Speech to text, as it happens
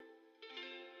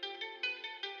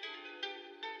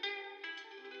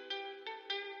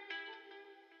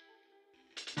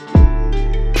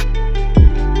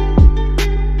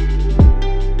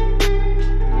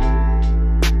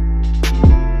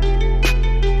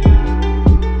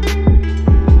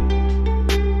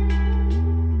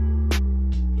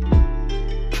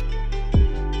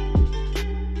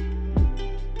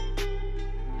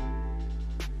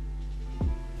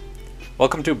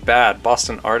Welcome to BAD,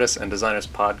 Boston Artists and Designers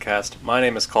Podcast. My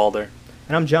name is Calder.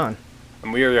 And I'm John.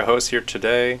 And we are your hosts here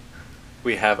today.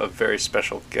 We have a very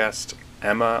special guest,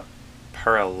 Emma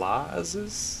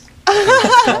Peralazes?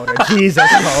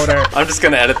 Jesus, Calder. I'm just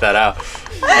going to edit that out.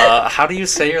 How do you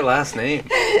say your last name?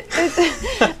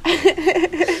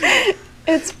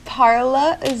 It's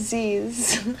Parla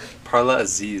Aziz. Parla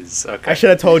Aziz. Okay. I should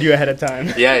have told you ahead of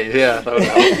time. Yeah. That would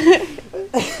help.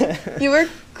 You were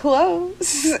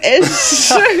close-ish.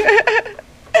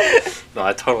 No,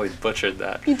 I totally butchered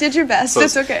that. You did your best. So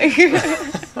it's okay.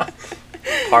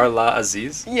 Parla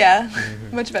Aziz? Yeah,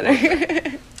 much better.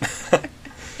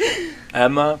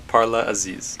 Emma Parla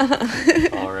Aziz.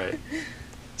 All right.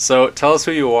 So tell us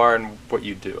who you are and what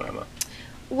you do, Emma.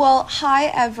 Well, hi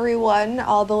everyone,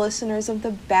 all the listeners of the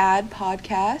BAD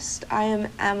podcast. I am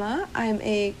Emma. I'm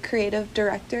a creative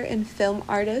director and film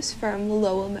artist from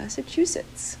Lowell,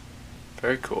 Massachusetts.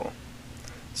 Very cool.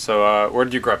 So where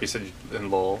did you grow up? You said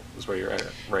in Lowell is where you're at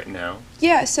right now.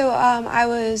 Yeah, so I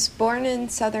was born in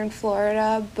southern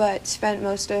Florida, but spent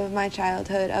most of my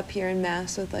childhood up here in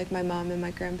Mass with like my mom and my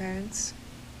grandparents.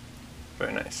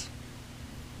 Very nice.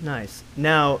 Nice.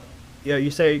 Now,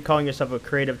 you say you're calling yourself a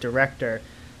creative director,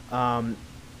 and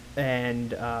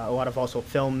a lot of also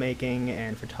filmmaking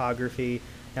and photography.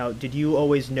 Now, did you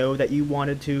always know that you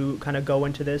wanted to kind of go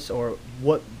into this, or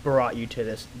what brought you to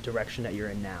this direction that you're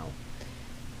in now?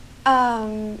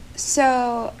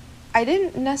 So I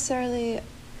didn't necessarily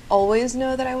always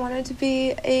know that I wanted to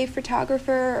be a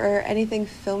photographer or anything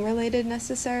film related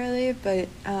necessarily, but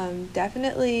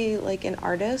definitely like an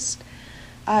artist.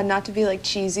 Not to be like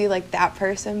cheesy like that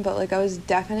person, but like I was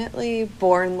definitely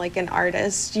born like an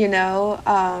artist, you know.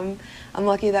 I'm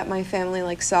lucky that my family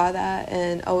like saw that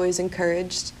and always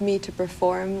encouraged me to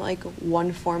perform like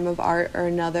one form of art or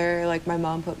another. Like my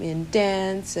mom put me in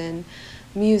dance and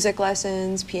music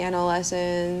lessons, piano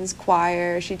lessons,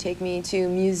 choir. She'd take me to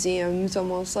museums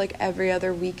almost like every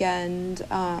other weekend.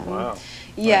 Wow.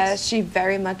 Yeah, Nice. she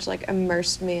very much like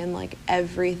immersed me in like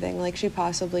everything like she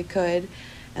possibly could.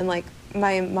 And like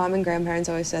my mom and grandparents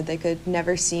always said they could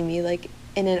never see me like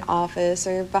in an office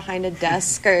or behind a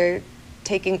desk or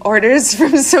taking orders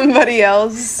from somebody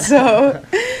else. So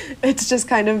it's just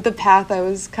kind of the path I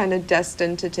was kind of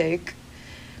destined to take.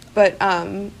 But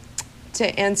to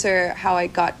answer how I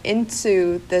got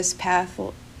into this path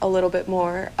a little bit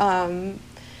more, I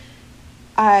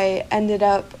ended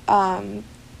up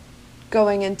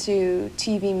going into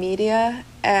TV media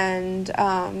and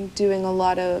doing a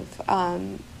lot of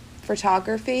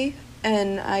photography,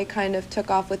 and I kind of took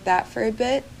off with that for a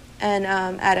bit. And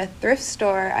at a thrift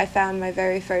store, I found my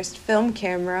very first film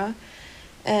camera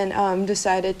and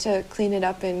decided to clean it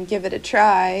up and give it a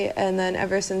try. And then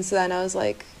ever since then, I was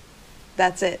like,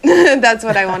 that's it. That's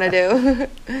what I want to do.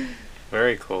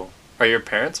 Very cool. Are your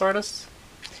parents artists?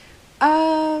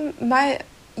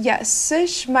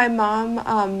 Yes, my mom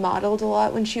modeled a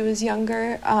lot when she was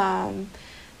younger.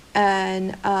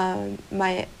 And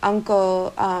my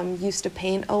uncle used to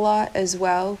paint a lot as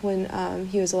well when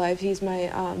he was alive. He's my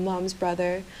mom's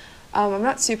brother. I'm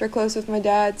not super close with my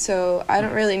dad, so I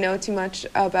don't really know too much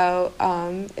about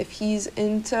if he's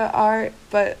into art,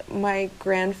 but my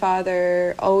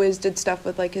grandfather always did stuff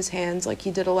with like his hands. Like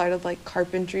he did a lot of like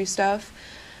carpentry stuff.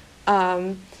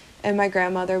 And my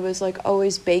grandmother was like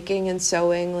always baking and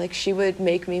sewing. Like she would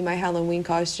make me my Halloween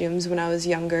costumes when I was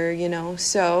younger, you know.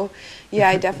 So yeah,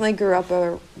 I definitely grew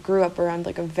up around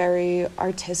like a very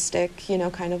artistic, you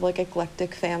know, kind of like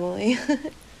eclectic family.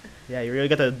 Yeah, you really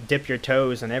got to dip your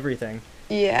toes in everything.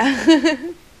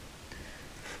 Yeah.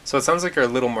 So it sounds like you're a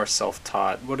little more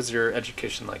self-taught. What is your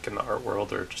education like in the art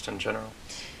world or just in general?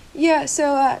 Yeah,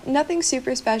 so nothing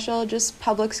super special, just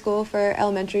public school for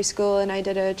elementary school, and I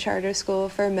did a charter school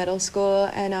for middle school,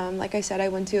 and like I said, I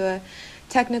went to a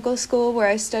technical school where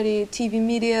I studied TV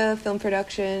media, film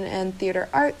production, and theater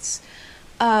arts.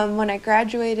 When I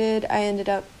graduated, I ended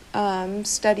up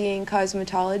studying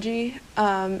cosmetology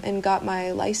and got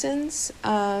my license,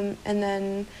 and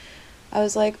then I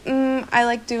was like, I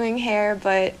like doing hair,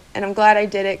 and I'm glad I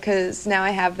did it because now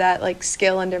I have that like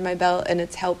skill under my belt and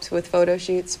it's helped with photo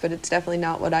shoots, but it's definitely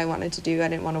not what I wanted to do. I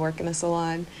didn't want to work in a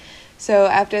salon. So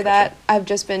after that, I've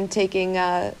just been taking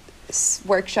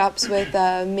workshops with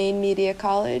Maine Media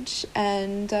College,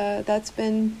 and that's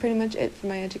been pretty much it for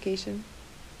my education.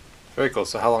 Very cool.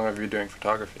 So how long have you been doing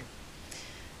photography?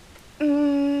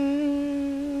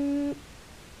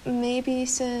 Maybe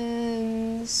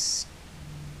since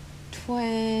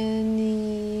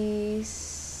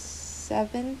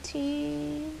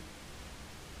 2017.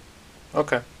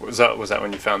 Okay. Was that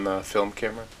when you found the film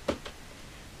camera?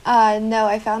 No,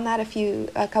 I found that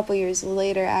a couple years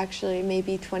later, actually,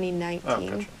 maybe Oh, 2019.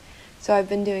 gotcha. So I've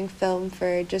been doing film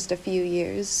for just a few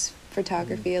years,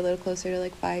 photography a little closer to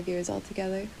like 5 years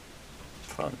altogether.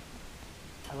 Fun.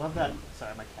 I love that.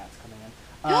 Sorry, my cat's coming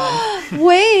in.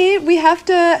 Wait, we have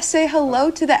to say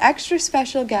hello to the extra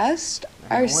special guest,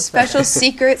 our One second. special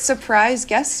secret surprise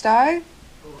guest star.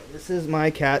 This is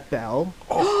my cat, Belle.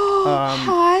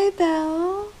 Hi,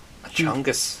 Belle. A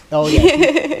chungus. Oh,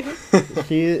 yeah.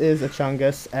 She is a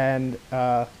chungus, and,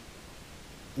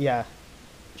 yeah.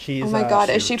 She's, Oh my god,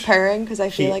 is she huge. purring? Because I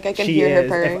feel like I can she hear her is.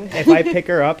 purring. If I pick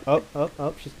her up,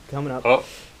 she's coming up. Oh,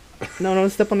 No, don't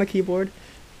step on the keyboard.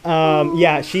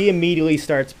 Yeah, she immediately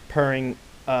starts purring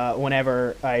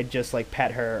whenever I just like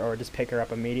pet her or just pick her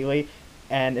up immediately,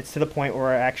 and it's to the point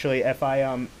where actually if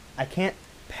I can't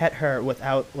pet her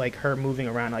without like her moving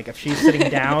around. Like if she's sitting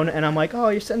down and I'm like, oh,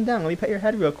 you're sitting down, let me pet your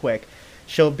head real quick.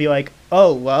 She'll be like,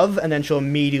 oh, love, and then she'll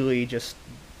immediately just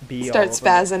be Start all over.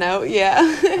 spazzing out, yeah.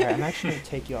 All right, I'm actually gonna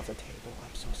take you off the table.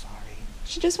 I'm so sorry.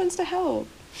 She just wants to help.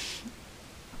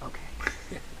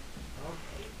 Okay.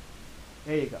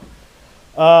 There you go.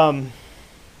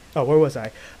 Oh, where was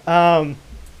I?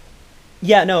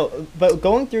 Yeah, no, but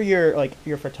going through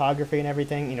your photography and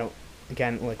everything,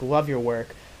 again, like love your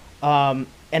work. And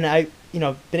I,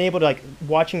 been able to like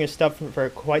watching your stuff for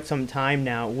quite some time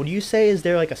now. Would you say is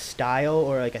there like a style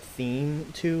or like a theme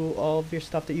to all of your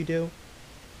stuff that you do?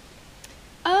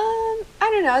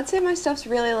 I don't know. I'd say my stuff's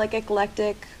really like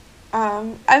eclectic.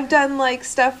 I've done like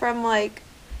stuff from like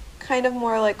kind of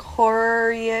more like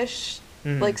horror-ish,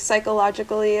 like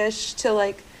psychologically-ish to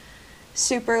like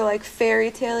super like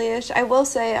fairy tale-ish. I will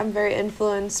say I'm very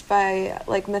influenced by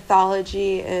like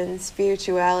mythology and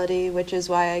spirituality, which is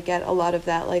why I get a lot of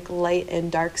that like light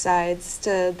and dark sides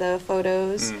to the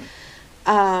photos.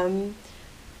 But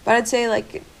I'd say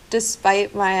like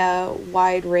despite my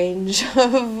wide range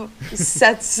of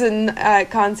sets and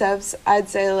concepts, I'd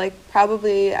say like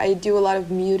probably I do a lot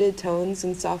of muted tones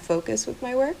and soft focus with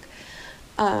my work.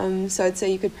 So I'd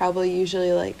say you could probably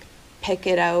usually like pick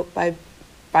it out by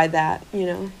that,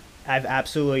 I've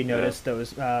absolutely noticed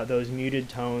those muted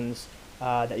tones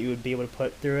that you would be able to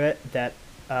put through it. That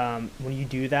when you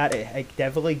do that, it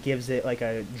definitely gives it like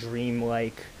a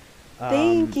dreamlike.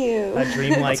 Thank you. A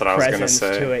dreamlike That's what I was gonna presence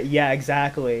say. to it. Yeah,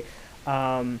 exactly.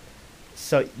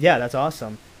 So yeah, that's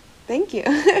awesome. Thank you.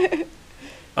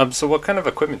 So what kind of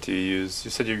equipment do you use?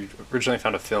 You said you originally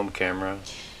found a film camera.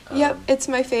 Yep, it's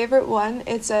my favorite one.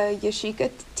 It's a Yashica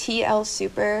TL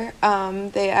Super.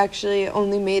 They actually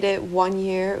only made it 1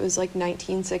 year. It was like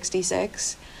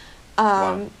 1966.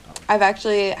 Wow. I've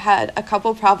actually had a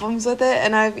couple problems with it,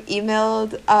 and I've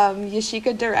emailed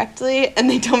Yashica directly, and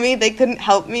they told me they couldn't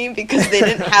help me because they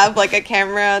didn't have like a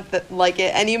camera that like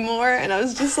it anymore. And I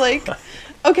was just like,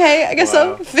 okay, I guess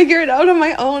Wow. I'll figure it out on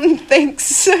my own.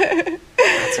 Thanks.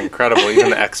 That's incredible. Even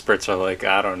the experts are like,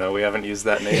 I don't know, we haven't used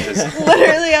that in ages.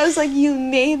 Literally, I was like, you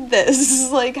made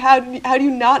this. Like, how do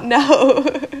you not know?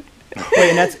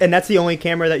 Wait, and that's the only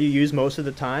camera that you use most of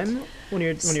the time when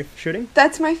you're shooting?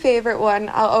 That's my favorite one.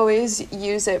 I'll always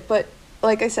use it, but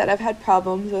like I said, I've had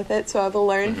problems with it, so I've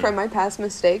learned from my past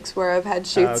mistakes where I've had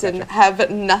shoots and gotcha.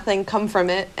 have nothing come from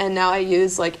it, and now I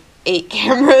use like 8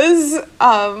 cameras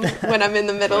when I'm in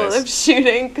the middle Nice. of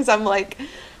shooting, because I'm like,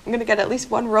 I'm gonna get at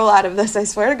least one roll out of this, I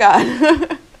swear to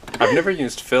God. I've never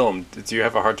used film. Do you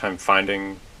have a hard time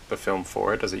finding the film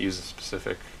for it? Does it use a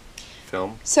specific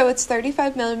film? So it's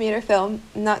 35 millimeter film,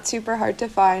 not super hard to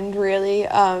find, really.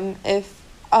 If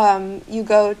you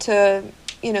go to,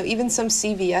 even some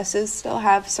CVSs still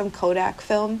have some Kodak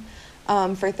film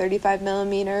for 35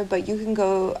 millimeter, but you can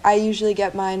go, I usually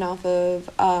get mine off of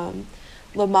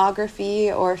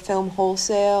Lomography or Film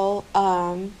Wholesale.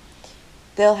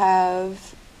 They'll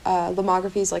have,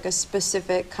 Lomography is like a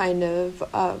specific kind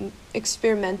of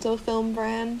experimental film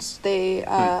brand. They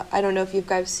I don't know if you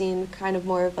guys seen kind of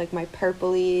more of like my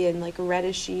purpley and like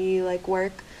reddishy like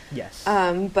work, Yes.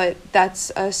 but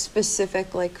that's a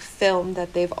specific like film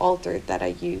that they've altered that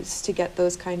I use to get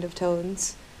those kind of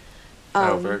tones.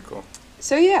 Oh, very cool.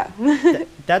 So yeah.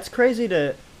 That's crazy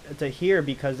to hear,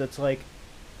 because it's like,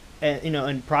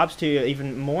 and props to you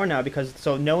even more now, because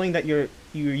so knowing that you're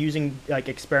using like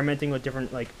experimenting with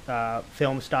different like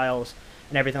film styles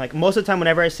and everything. Like most of the time,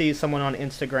 whenever I see someone on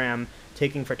Instagram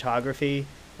taking photography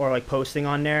or like posting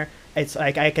on there, it's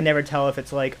like I can never tell if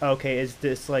it's like, okay, is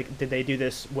this like, did they do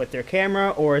this with their camera,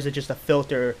 or is it just a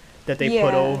filter that they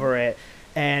put Yeah. over it?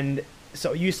 And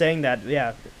so you saying that,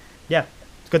 yeah,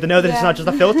 it's good to know that it's Yeah. not just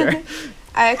a filter.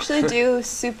 I actually do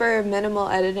super minimal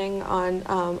editing on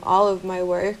all of my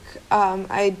work.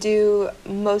 I do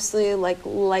mostly like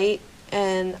light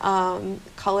and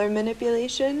color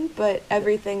manipulation, but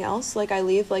everything else, like, I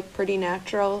leave, like, pretty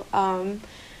natural.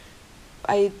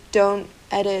 I don't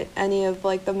edit any of,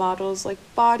 like, the models, like,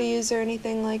 bodies or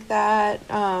anything like that.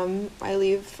 I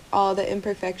leave all the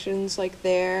imperfections, like,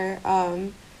 there.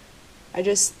 I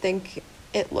just think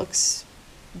it looks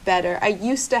better. I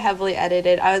used to heavily edit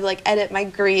it. I would, like, edit my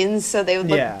greens so they would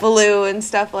look blue and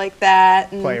stuff like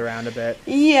that. And play around a bit.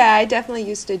 yeah, I definitely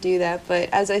used to do that, but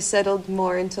as I settled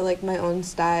more into, like, my own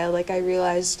style, like, I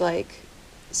realized, like,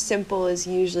 simple is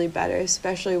usually better,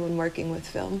 especially when working with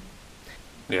film.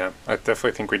 Yeah, I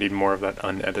definitely think we need more of that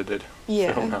unedited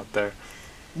film out there.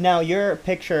 Now, your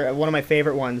picture, one of my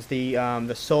favorite ones,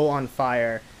 the Soul on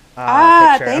Fire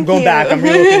picture. I'm going back. I'm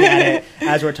re-looking at it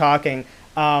as we're talking.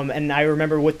 And I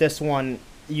remember with this one,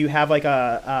 you have like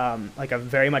a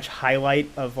very much highlight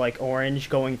of like orange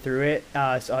going through it.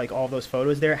 So like all those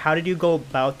photos there. How did you go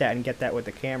about that and get that with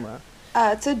the camera?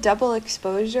 It's a double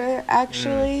exposure,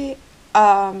 actually.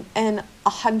 And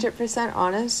 100%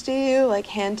 honesty, like,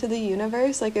 hand to the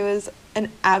universe, like, it was an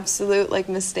absolute, like,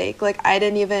 mistake. Like, I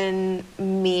didn't even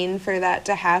mean for that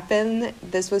to happen.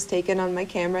 This was taken on my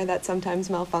camera that sometimes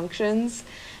malfunctions,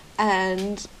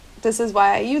 and this is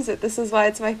why I use it. This is why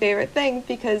it's my favorite thing,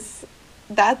 because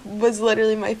that was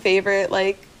literally my favorite,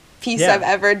 like, piece I've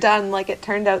ever done. Like, it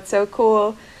turned out so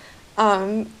cool.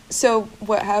 So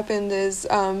what happened is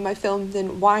my film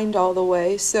didn't wind all the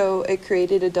way, so it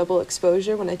created a double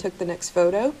exposure when I took the next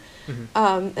photo.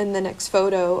 And the next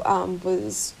photo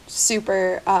was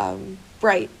super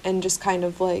bright and just kind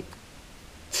of like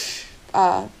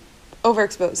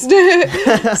overexposed.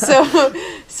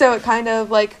 so it kind of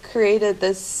like created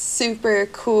this super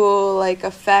cool like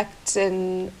effect,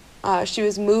 and she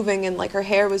was moving and like her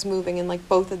hair was moving in like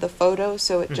both of the photos,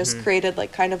 so it just created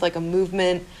like kind of like a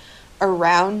movement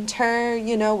around her,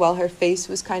 you know, while her face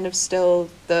was kind of still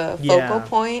the focal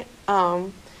point.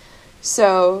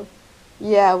 So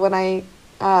yeah, when I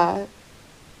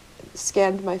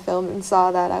scanned my film and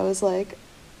saw that, I was like,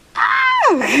 ah!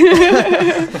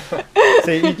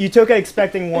 So you took it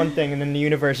expecting one thing, and then the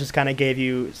universe just kind of gave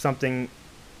you something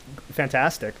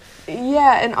fantastic.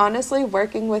 Yeah, and honestly,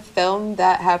 working with film,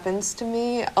 that happens to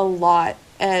me a lot,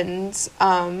 and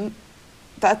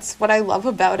that's what I love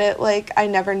about it. Like, I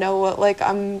never know what, like,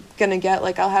 I'm gonna get.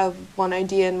 Like, I'll have one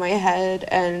idea in my head,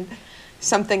 and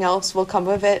something else will come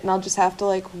of it, and I'll just have to,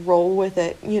 like, roll with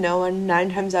it, you know, and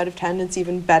 9 times out of 10, it's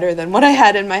even better than what I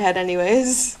had in my head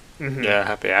anyways. Yeah,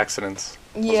 happy accidents.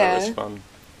 Yeah. Those are always fun.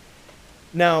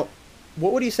 Now,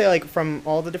 what would you say, like, from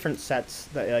all the different sets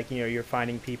that, like, you know, you're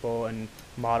finding people and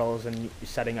models and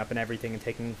setting up and everything and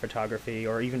taking photography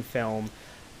or even film,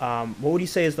 what would you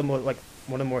say is the most, like,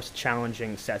 one of the most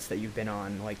challenging sets that you've been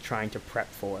on, like, trying to prep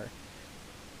for?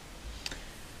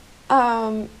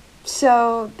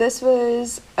 So this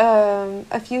was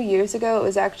a few years ago. It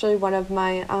was actually one of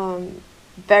my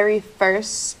very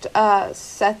first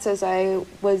sets as I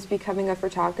was becoming a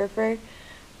photographer.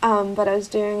 But I was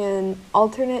doing an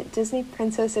alternate Disney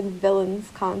princess and villains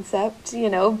concept, you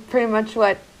know, pretty much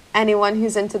what anyone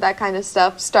who's into that kind of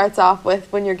stuff starts off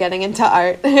with when you're getting into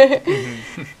art.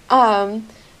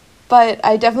 But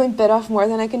I definitely bit off more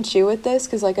than I can chew with this,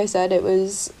 because like I said, I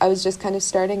was just kind of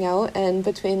starting out, and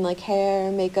between like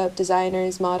hair, makeup,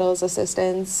 designers, models,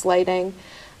 assistants, lighting,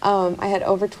 I had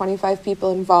over 25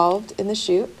 people involved in the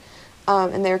shoot,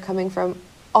 and they were coming from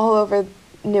all over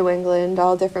New England,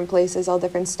 all different places, all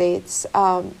different states,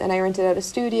 and I rented out a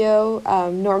studio.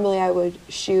 Normally I would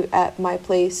shoot at my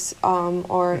place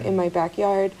or in my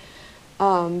backyard,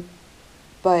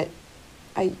 but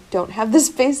I don't have the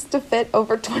space to fit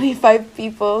over 25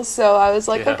 people, so I was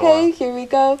like, okay, here we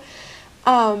go.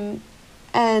 And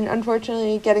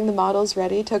unfortunately, getting the models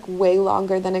ready took way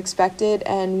longer than expected,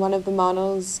 and one of the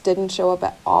models didn't show up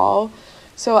at all.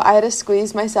 So I had to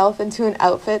squeeze myself into an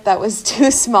outfit that was too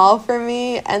small for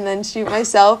me, and then shoot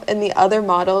myself and the other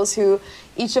models, who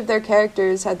each of their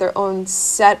characters had their own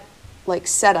setup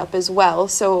as well.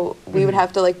 So we would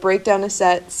have to like break down a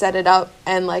set it up,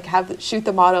 and like shoot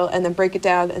the model, and then break it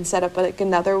down and set up like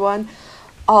another one,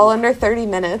 all under 30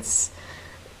 minutes.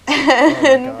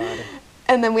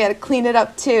 And then we had to clean it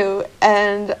up too,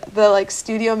 and the like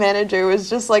studio manager was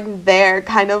just like there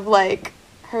kind of like,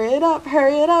 hurry it up,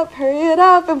 hurry it up, hurry it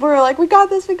up. And we were like, we got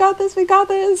this, we got this, we got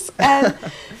this. And,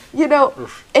 you know,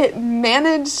 it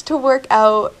managed to work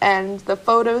out, and the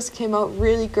photos came out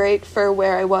really great for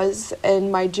where I was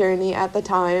in my journey at the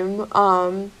time.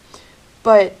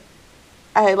 But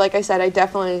like I said,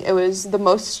 it was the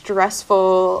most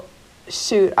stressful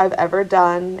shoot I've ever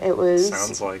done. It was,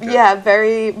 sounds like it. Yeah,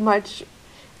 very much.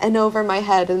 and over my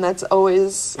head, and that's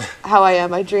always how I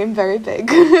am. I dream very big.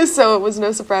 So it was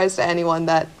no surprise to anyone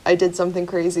that I did something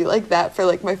crazy like that for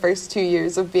like my first 2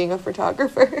 years of being a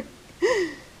photographer.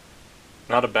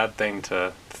 Not a bad thing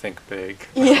to think big.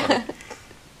 Yeah.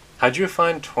 How'd you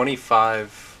find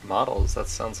 25 models? That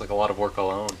sounds like a lot of work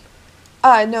alone.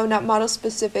 No, not models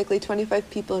specifically, 25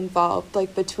 people involved,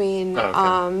 like between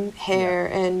Okay. hair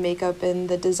and makeup and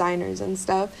the designers and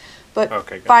stuff. But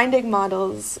Okay, good. finding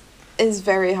models is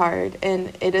very hard,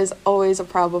 and it is always a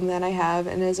problem that I have.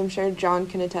 And as I'm sure John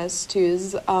can attest to,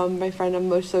 is my friend on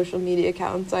most social media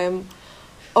accounts, I am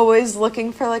always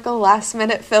looking for like a last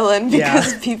minute fill-in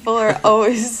because people are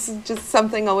always, just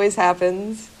something always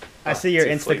happens. I see your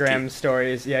Too flaky. Instagram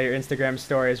stories. Yeah, your Instagram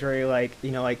stories where you're like,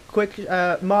 like quick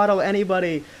model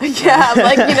anybody. Yeah,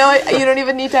 like, you don't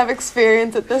even need to have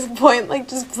experience at this point. Like,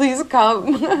 just please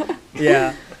come.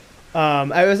 Yeah.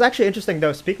 It was actually interesting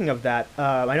though. Speaking of that,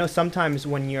 I know sometimes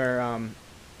when you're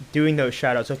doing those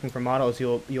shout-outs, looking for models,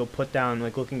 you'll put down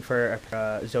like looking for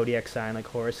a zodiac sign, like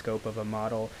horoscope of a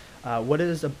model.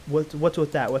 What's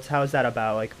with that? How is that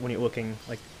about? Like when you're looking,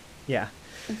 like, yeah.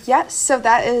 Yes, so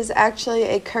that is actually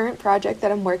a current project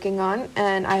that I'm working on,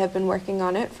 and I have been working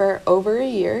on it for over a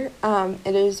year.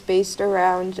 It is based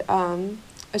around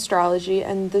astrology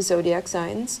and the zodiac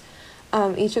signs.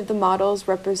 Each of the models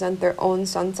represent their own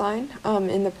sun sign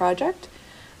in the project.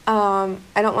 I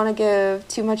don't want to give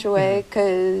too much away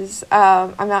because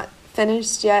I'm not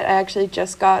finished yet. I actually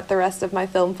just got the rest of my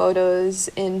film photos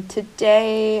in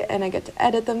today, and I get to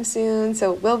edit them soon,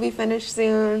 so it will be finished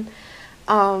soon.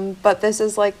 But this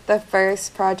is like the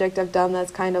first project I've done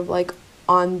that's kind of like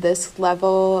on this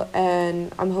level,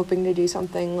 and I'm hoping to do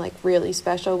something like really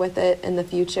special with it in the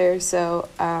future. So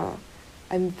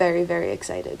I'm very, very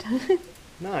excited.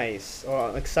 Nice. Well,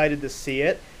 I'm excited to see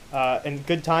it. And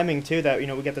good timing too that we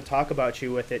get to talk about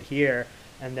you with it here,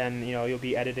 and then you'll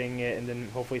be editing it, and then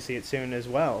hopefully see it soon as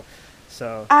well.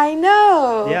 So I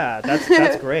know. yeah,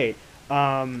 that's great.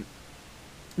 Now,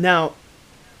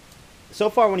 so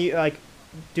far when you like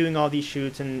doing all these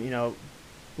shoots and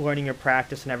learning your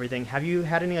practice and everything, have you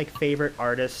had any like favorite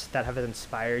artists that have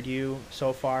inspired you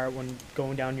so far when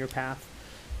going down your path?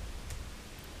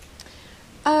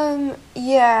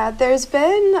 Yeah, there's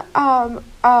been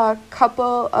a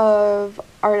couple of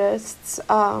artists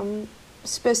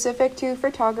specific to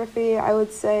photography. I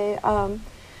would say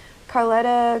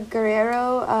Carletta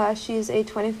Guerrero. She's a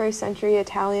 21st century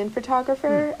Italian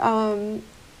photographer.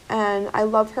 And I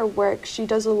love her work. She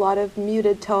does a lot of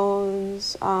muted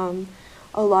tones, a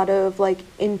lot of like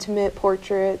intimate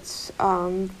portraits,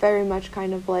 very much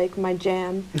kind of like my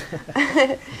jam.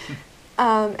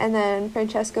 And then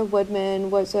Francesca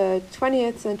Woodman was a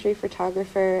 20th century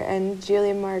photographer, and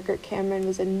Julia Margaret Cameron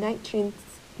was a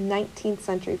 19th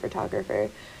century photographer.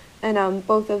 And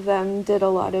both of them did a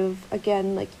lot of,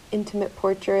 again, like intimate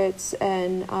portraits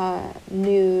and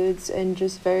nudes and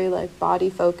just very like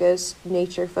body focused,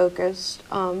 nature focused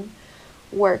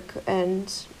work.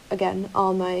 And again,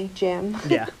 all my jam.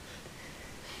 Yeah.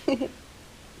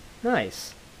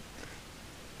 Nice.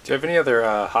 Do you have any other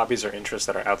hobbies or interests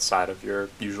that are outside of your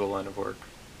usual line of work?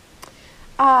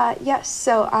 Yes,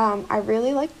 so I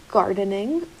really like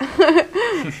gardening.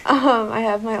 I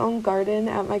have my own garden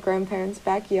at my grandparents'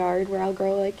 backyard where I'll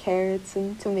grow like carrots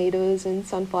and tomatoes and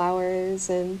sunflowers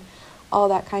and all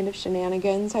that kind of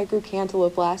shenanigans. I grew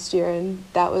cantaloupe last year, and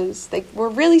they were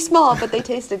really small, but they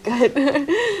tasted good.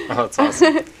 Oh, that's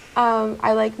awesome.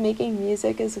 I like making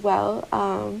music as well.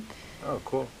 Oh,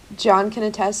 cool. John can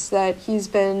attest that he's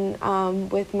been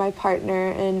with my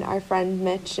partner and our friend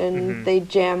Mitch, and they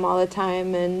jam all the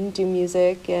time and do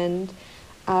music. And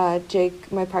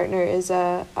Jake, my partner, is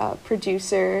a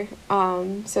producer,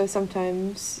 so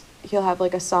sometimes he'll have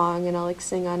like a song and I'll like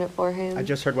sing on it for him. I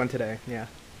just heard one today. Yeah.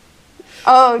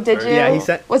 Oh, did you? Yeah, he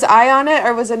said. Was I on it,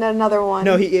 or was it another one?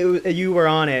 No, you were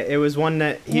on it. It was one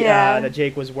that Yeah.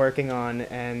 Jake was working on,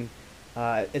 and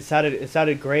it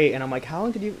sounded great. And I'm like, how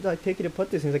long did you take you to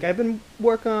put this? And he's like, I've been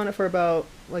working on it for about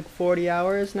like 40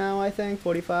 hours now, I think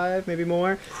 45, maybe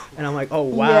more. And I'm like, oh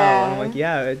wow. Yeah. And I'm like,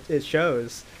 yeah, it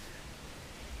shows.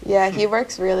 Yeah, he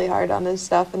works really hard on his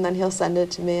stuff, and then he'll send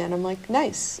it to me, and I'm like,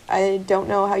 nice. I don't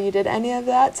know how you did any of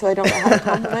that, so I don't know how to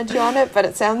compliment you on it, but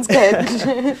it sounds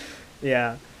good.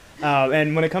 Yeah.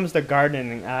 And when it comes to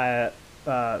gardening, yeah,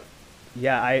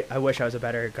 I wish I was a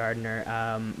better gardener.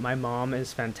 My mom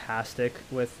is fantastic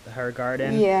with her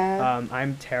garden. Yeah.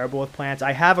 I'm terrible with plants.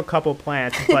 I have a couple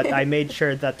plants, but I made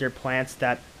sure that they're plants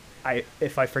that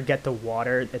if I forget to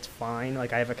water, it's fine.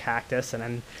 Like I have a cactus,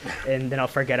 and then I'll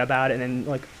forget about it, and then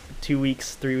like 2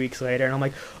 weeks, 3 weeks later, and I'm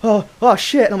like, oh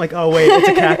shit, and I'm like, oh wait, it's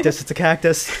a cactus, it's a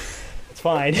cactus. It's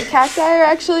fine. Cacti are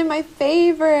actually my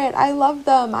favorite. I love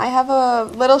them. I have a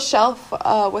little shelf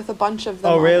with a bunch of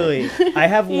them. Oh, on really? it. I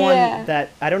have one Yeah. that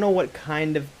I don't know what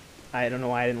kind of. I don't know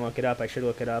why I didn't look it up. I should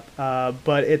look it up.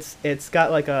 But it's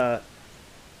got like a.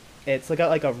 It's got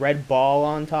like a red ball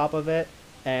on top of it,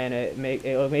 and it makes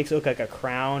it look like a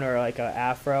crown or like a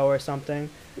afro or something.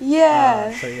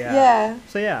 Yeah. So yeah. Yeah.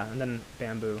 So yeah, and then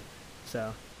bamboo.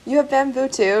 So. You have bamboo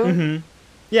too? Mhm.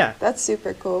 Yeah. That's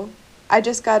super cool. I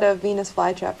just got a Venus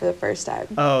flytrap for the first time.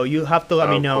 Oh, you have to let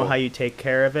me Oh, know cool. how you take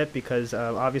care of it because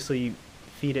obviously you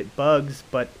feed it bugs,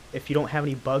 but if you don't have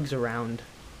any bugs around,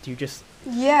 do you just?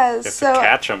 Yeah, You have so to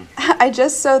catch them.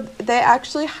 so they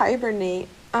actually hibernate.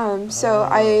 So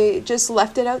I just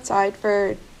left it outside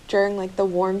for during like the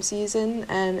warm season,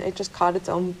 and it just caught its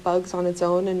own bugs on its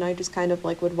own, and I just kind of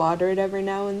like would water it every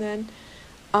now and then.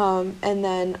 And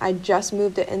then I just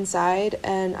moved it inside,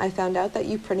 and I found out that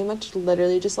you pretty much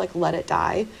literally just like let it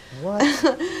die. What?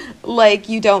 Like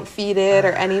you don't feed it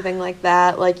or anything like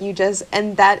that. Like you just,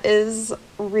 and that is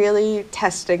really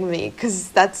testing me because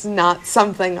that's not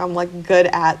something I'm like good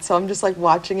at. So I'm just like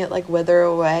watching it like wither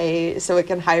away so it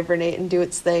can hibernate and do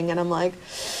its thing, and I'm like,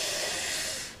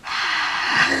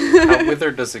 How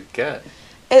withered does it get?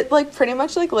 it like pretty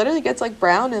much like literally gets like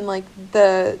brown, and like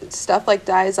the stuff like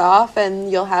dies off,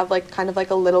 and you'll have like kind of like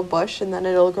a little bush, and then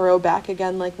it'll grow back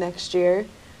again like next year.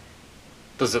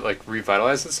 Does it like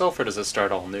revitalize itself, or does it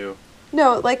start all new?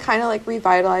 No, it like kind of like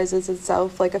revitalizes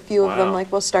itself. Like a few of them Wow.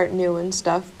 like will start new and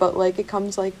stuff, but like it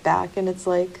comes like back, and it's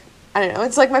like I don't know.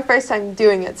 It's like my first time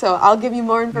doing it, so I'll give you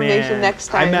more information Man, next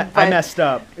time. I but- messed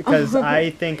up because I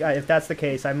think if that's the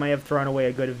case, I might have thrown away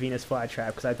a good Venus flytrap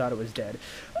because I thought it was dead.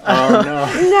 Oh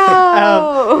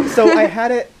no. No. So I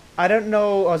had it. I don't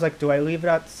know. I was like, do I leave it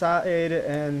outside?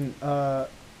 And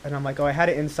I'm like, oh, I had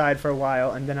it inside for a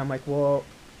while, and then I'm like, well,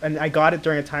 and I got it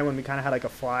during a time when we kind of had like a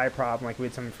fly problem, like we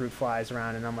had some fruit flies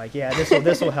around, and I'm like, yeah,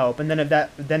 this will help. And then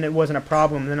then it wasn't a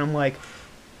problem. And then I'm like,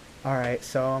 all right,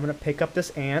 so I'm gonna pick up this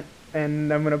ant,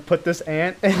 and I'm gonna put this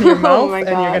ant in your Oh mouth, my and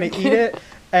you're God. gonna eat it.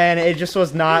 And it just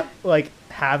was not like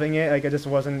having it, like it just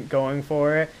wasn't going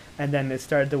for it. And then it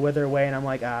started to wither away, and I'm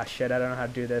like, ah, shit, I don't know how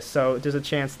to do this. So there's a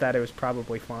chance that it was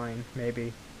probably fine,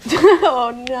 maybe.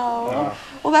 Oh no. Oh.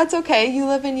 Well, that's okay. You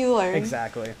live and you learn.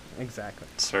 Exactly.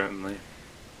 Certainly.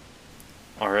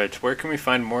 All right. Where can we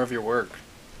find more of your work?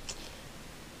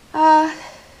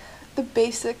 The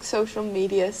basic social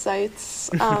media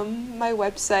sites. My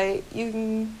website. You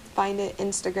can find it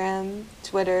Instagram,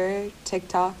 Twitter,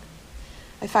 TikTok.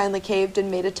 I finally caved and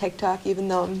made a TikTok, even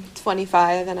though I'm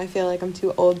 25 and I feel like I'm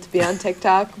too old to be on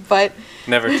TikTok. But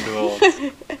Never too old.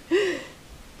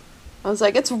 I was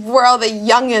like, it's where all the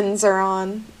youngins are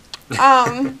on.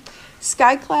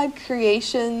 Skyclad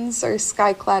Creations or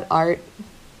Skyclad Art.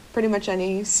 Pretty much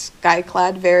any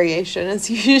Skyclad variation is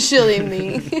usually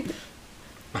me.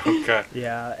 Okay.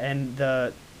 Yeah, and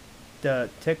the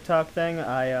TikTok thing,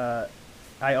 I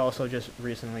also just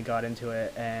recently got into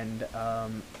it, and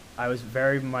I was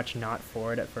very much not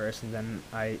for it at first, and then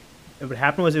what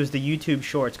happened was it was the YouTube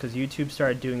Shorts, because YouTube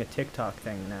started doing a TikTok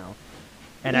thing now,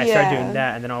 and I started Yeah. doing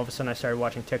that, and then all of a sudden I started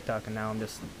watching TikTok, and now I'm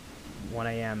just 1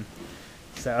 a.m.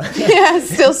 So Yeah,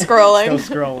 still scrolling.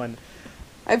 still scrolling.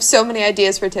 I have so many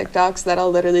ideas for TikToks that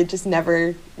I'll literally just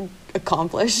never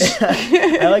accomplish.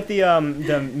 I like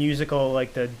the musical,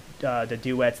 like the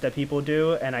duets that people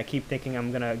do, and I keep thinking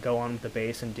I'm gonna go on with the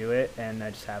bass and do it, and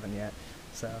I just haven't yet.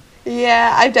 So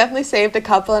Yeah, I've definitely saved a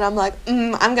couple, and I'm like,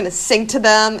 I'm gonna sing to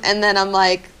them, and then I'm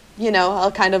like,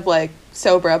 I'll kind of like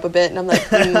sober up a bit, and I'm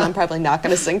like, I'm probably not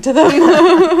gonna sing to them.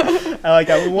 I like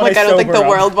that. When Like I don't think the sober up-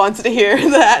 world wants to hear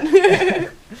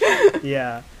that.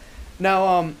 Yeah.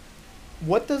 Now,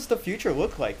 what does the future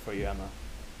look like for you, Emma?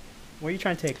 Where are you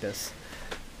trying to take this?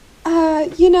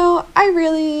 I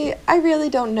really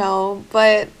don't know,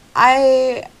 but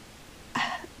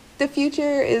the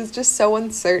future is just so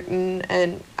uncertain,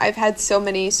 and I've had so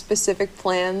many specific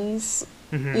plans,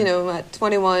 at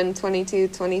 21, 22,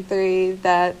 23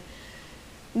 that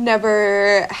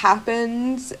never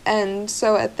happened. And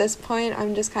so at this point,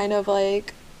 I'm just kind of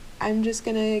like, I'm just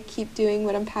gonna keep doing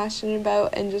what I'm passionate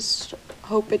about and just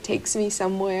hope it takes me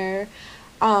somewhere.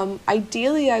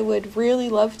 Ideally, I would really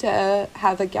love to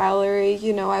have a gallery.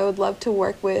 I would love to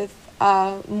work with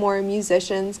more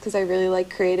musicians because I really like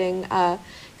creating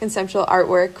conceptual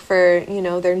artwork for,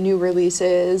 their new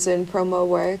releases and promo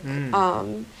work.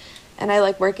 And I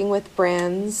like working with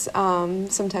brands.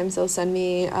 Sometimes they'll send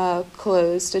me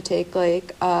clothes to take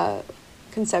like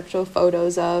conceptual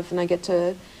photos of, and I get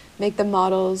to make the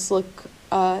models look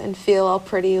and feel all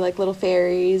pretty like little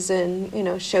fairies, and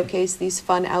showcase these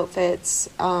fun outfits.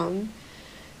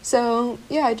 So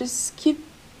yeah, I just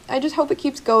hope it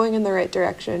keeps going in the right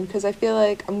direction because I feel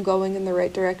like I'm going in the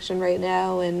right direction right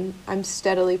now and I'm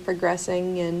steadily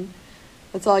progressing, and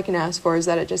that's all I can ask for is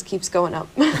that it just keeps going up.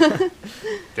 Yeah,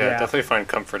 definitely find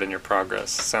comfort in your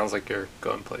progress. Sounds like you're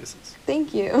going places.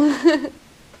 Thank you.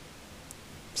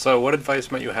 So what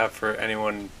advice might you have for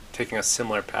anyone taking a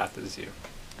similar path as you?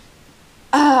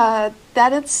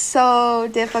 That is so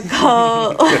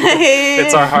difficult.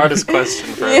 It's our hardest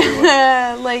question for everyone.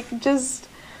 Yeah, like just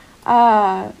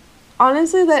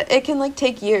honestly that it can like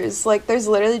take years. Like there's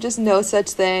literally just no such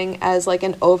thing as like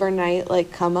an overnight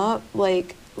like come up.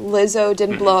 Like Lizzo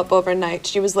didn't blow up overnight.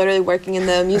 She was literally working in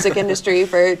the music industry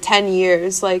for 10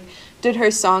 years. Like did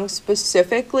her song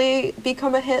specifically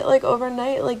become a hit like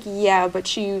overnight? Like yeah, but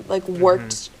she like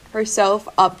worked herself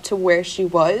up to where she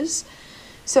was.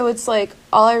 So it's like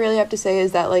all I really have to say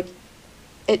is that like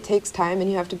it takes time and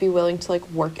you have to be willing to like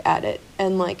work at it.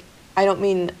 And like I don't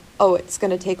mean oh it's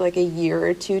going to take like a year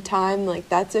or two time. Like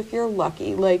that's if you're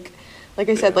lucky. Like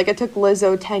I said, like it took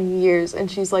Lizzo 10 years and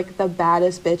she's like the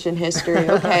baddest bitch in history,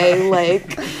 okay?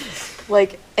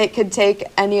 like it could take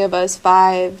any of us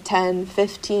 5, 10,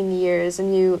 15 years,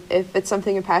 and you if it's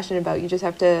something you're passionate about, you just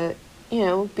have to, you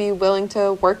know, be willing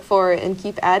to work for it and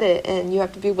keep at it, and you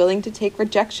have to be willing to take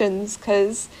rejections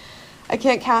because I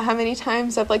can't count how many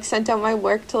times I've like sent out my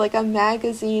work to like a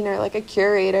magazine or like a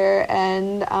curator,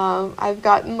 and I've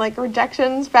gotten like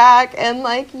rejections back, and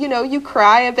like, you know, you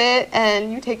cry a bit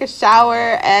and you take a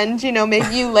shower and, you know,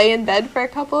 maybe you lay in bed for a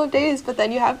couple of days, but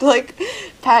then you have to like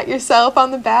pat yourself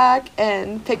on the back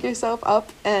and pick yourself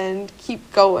up and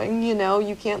keep going, you know,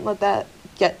 you can't let that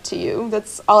get to you.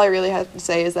 That's all I really have to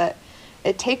say is that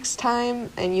it takes time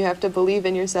and you have to believe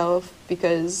in yourself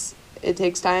because it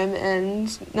takes time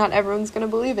and not everyone's going to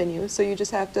believe in you. So you just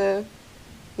have to,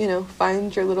 you know,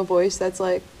 find your little voice that's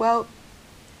like, well,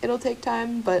 it'll take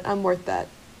time, but I'm worth that.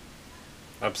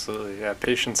 Absolutely. Yeah.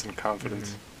 Patience and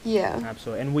confidence. Yeah.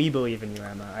 Absolutely. And we believe in you,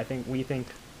 Emma. Thank Thank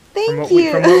from you. what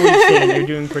we've seen, you're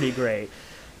doing pretty great.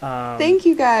 Thank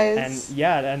you guys. And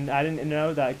yeah, and I didn't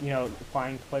know that, you know,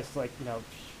 applying to places like, you know,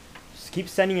 just keep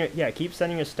sending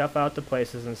your stuff out to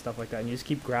places and stuff like that, and you just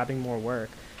keep grabbing more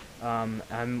work.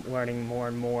 I'm learning more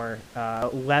and more,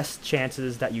 less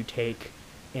chances that you take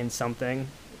in something.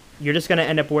 You're just going to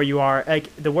end up where you are.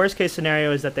 Like, the worst case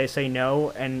scenario is that they say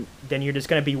no, and then you're just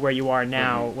going to be where you are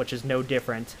now, which is no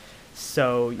different.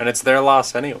 So, and it's their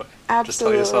loss anyway. Absolutely. Just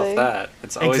tell yourself that.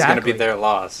 It's always going to be their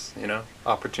loss, you know?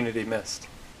 Opportunity missed.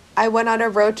 I went on a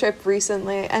road trip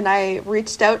recently and I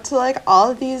reached out to like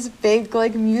all of these big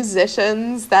like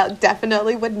musicians that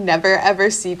definitely would never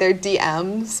ever see their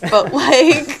DMs, but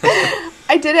like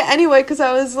I did it anyway because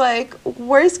I was like,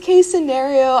 worst case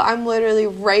scenario, I'm literally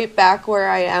right back where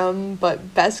I am,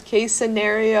 but best case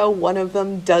scenario, one of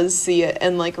them does see it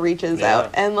and like reaches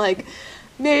out, and like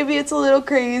maybe it's a little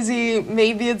crazy,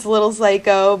 maybe it's a little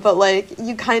psycho, but like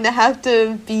you kind of have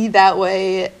to be that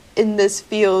way in this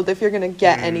field if you're gonna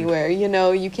get anywhere, you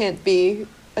know. You can't be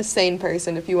a sane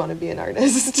person if you want to be an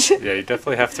artist. Yeah, you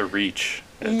definitely have to reach.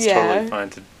 It's totally fine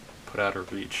to put out a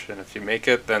reach, and if you make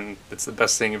it, then it's the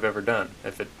best thing you've ever done.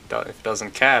 If it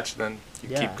doesn't catch, then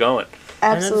you keep going.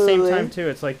 Absolutely. And at the same time too,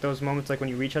 it's like those moments like when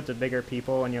you reach out to bigger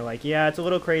people and you're like, yeah, it's a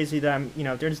little crazy that I'm, you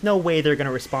know, there's no way they're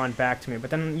gonna respond back to me, but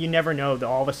then you never know that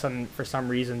all of a sudden for some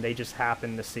reason they just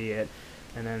happen to see it,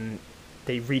 and then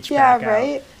they reach back out. Yeah,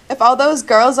 right? If all those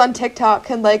girls on TikTok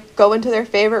can, like, go into their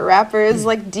favorite rappers,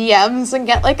 like, DMs and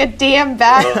get, like, a DM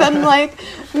back, then, like,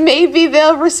 maybe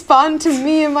they'll respond to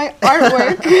me and my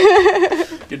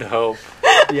artwork. You'd hope.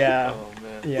 Yeah. Oh,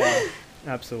 man. Yeah,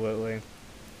 absolutely.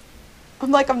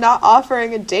 I'm like, I'm not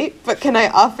offering a date, but can I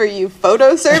offer you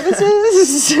photo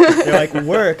services? They're like,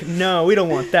 work? No, we don't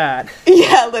want that.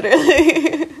 Yeah,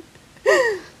 literally.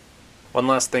 One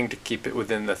last thing to keep it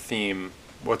within the theme.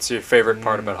 What's your favorite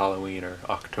part about Halloween or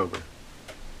October?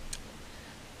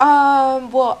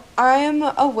 Well, I'm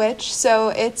a witch, so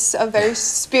it's a very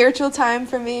spiritual time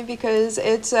for me because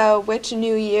it's a witch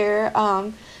new year.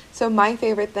 So my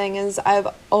favorite thing is I've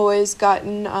always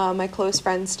gotten my close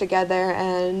friends together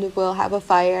and we'll have a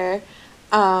fire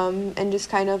and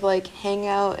just kind of like hang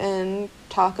out and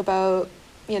talk about,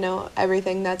 you know,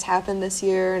 everything that's happened this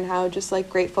year and how just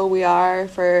like grateful we are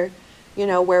for, you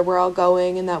know, where we're all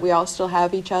going and that we all still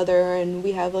have each other and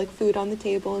we have like food on the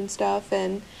table and stuff,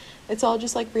 and it's all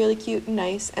just like really cute and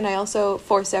nice. And I also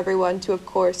force everyone to, of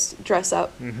course, dress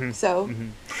up. So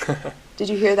did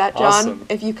you hear that, John? Awesome.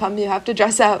 If you come, you have to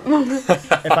dress up.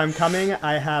 If I'm coming,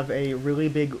 I have a really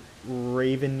big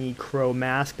raveny crow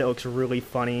mask that looks really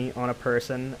funny on a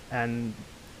person, and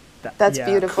that's yeah,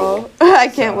 beautiful. Cool. I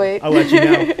can't wait. I'll let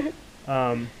you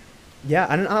know. Yeah,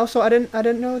 and also I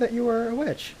didn't know that you were a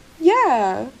witch.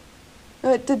 Yeah.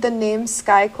 Did the name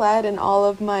Skyclad and all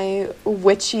of my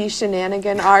witchy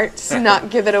shenanigan arts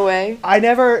not give it away? I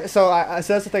never. So that's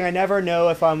the thing. I never know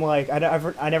if I'm like. I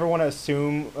never want to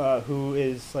assume who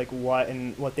is like what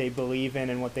and what they believe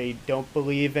in and what they don't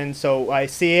believe in. So I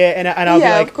see it and I'll be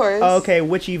like, of course. Oh, okay,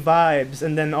 witchy vibes,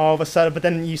 and then all of a sudden, but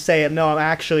then you say it. No, I'm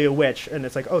actually a witch, and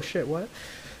it's like, oh shit, what?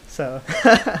 So.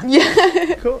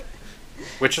 Yeah. Cool.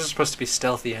 Witches are supposed to be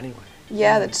stealthy anyway.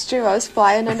 Yeah, that's true. I was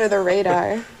flying under the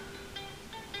radar.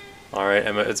 All right,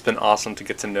 Emma, it's been awesome to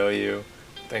get to know you.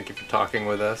 Thank you for talking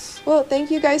with us. Well,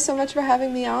 thank you guys so much for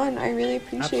having me on. I really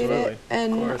appreciate Absolutely. it.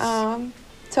 And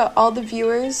to all the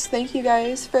viewers, thank you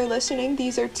guys for listening.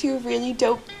 These are two really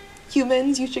dope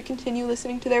humans. You should continue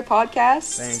listening to their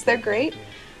podcasts. They're great.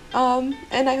 And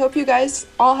I hope you guys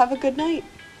all have a good night.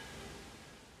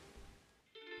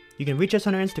 You can reach us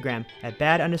on our Instagram at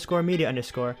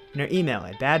bad_media_ and our email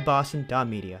at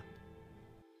badboston.media.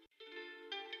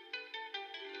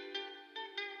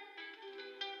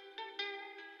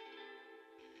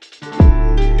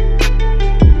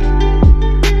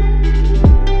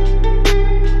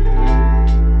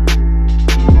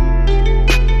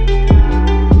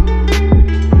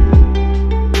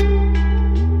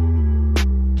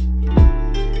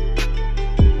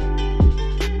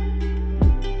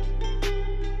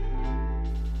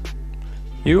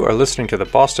 You are listening to the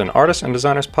Boston Artists and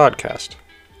Designers Podcast,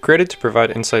 created to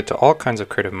provide insight to all kinds of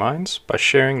creative minds by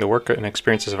sharing the work and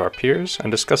experiences of our peers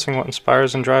and discussing what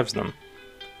inspires and drives them.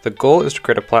 The goal is to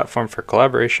create a platform for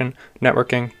collaboration,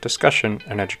 networking, discussion,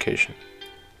 and education.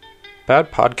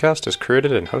 Bad Podcast is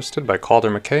created and hosted by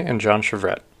Calder McKay and John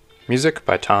Chevrette. Music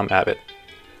by Tom Abbott.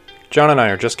 John and I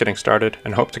are just getting started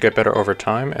and hope to get better over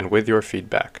time and with your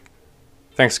feedback.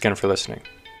 Thanks again for listening.